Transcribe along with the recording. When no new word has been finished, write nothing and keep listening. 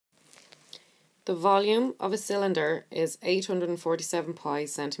The volume of a cylinder is 847 pi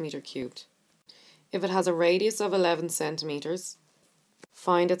centimeter cubed. If it has a radius of 11 centimeters,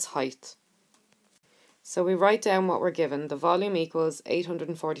 find its height. So we write down what we're given. The volume equals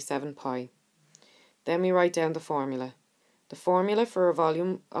 847 pi. Then we write down the formula. The formula for a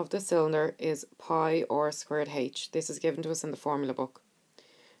volume of the cylinder is pi r squared h. This is given to us in the formula book.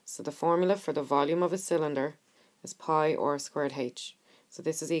 So the formula for the volume of a cylinder is pi r squared h. So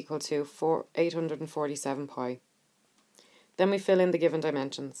this is equal to 847 pi. Then we fill in the given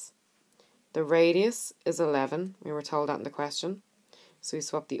dimensions. The radius is 11. We were told that in the question. So we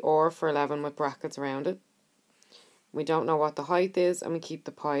swap the r for 11 with brackets around it. We don't know what the height is, and we keep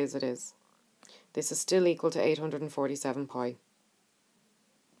the pi as it is. This is still equal to 847 pi.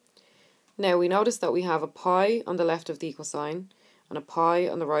 Now we notice that we have a pi on the left of the equal sign and a pi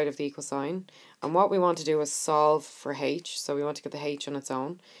on the right of the equal sign, and what we want to do is solve for h, so we want to get the h on its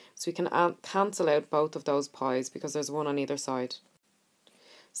own, so we can cancel out both of those pi's because there's one on either side.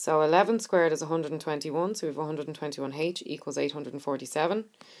 So 11 squared is 121, so we have 121h equals 847,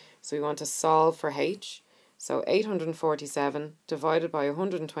 so we want to solve for h, so 847 divided by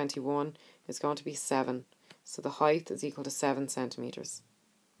 121 is going to be 7, so the height is equal to 7 centimeters.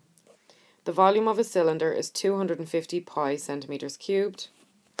 The volume of a cylinder is 250 pi centimeters cubed.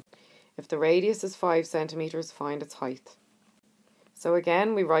 If the radius is 5 centimeters, find its height. So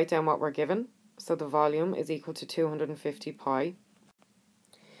again, we write down what we're given. So the volume is equal to 250 pi.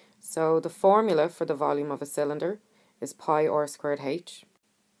 So the formula for the volume of a cylinder is pi r squared h.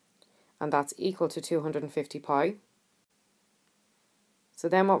 And that's equal to 250 pi. So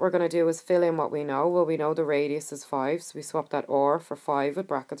then what we're going to do is fill in what we know. Well, we know the radius is 5, so we swap that r for 5 with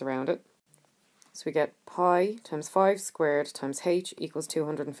brackets around it. So we get pi times 5 squared times h equals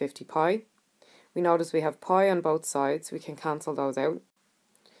 250 pi. We notice we have pi on both sides, so we can cancel those out.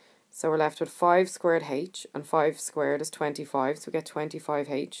 So we're left with 5 squared h, and 5 squared is 25, so we get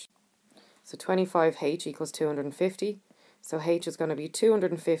 25h. So 25h equals 250, so h is going to be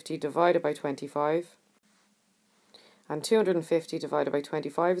 250 divided by 25. And 250 divided by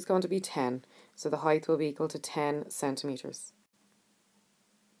 25 is going to be 10, so the height will be equal to 10 centimeters.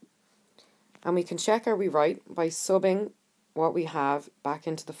 And we can check how we write by subbing what we have back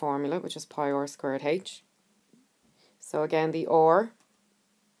into the formula, which is pi r squared h. So again, the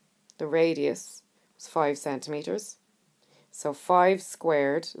radius was 5 centimeters. So 5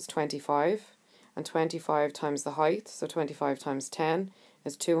 squared is 25, and 25 times the height, so 25 times 10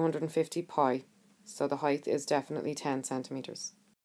 is 250 pi. So the height is definitely 10 centimeters.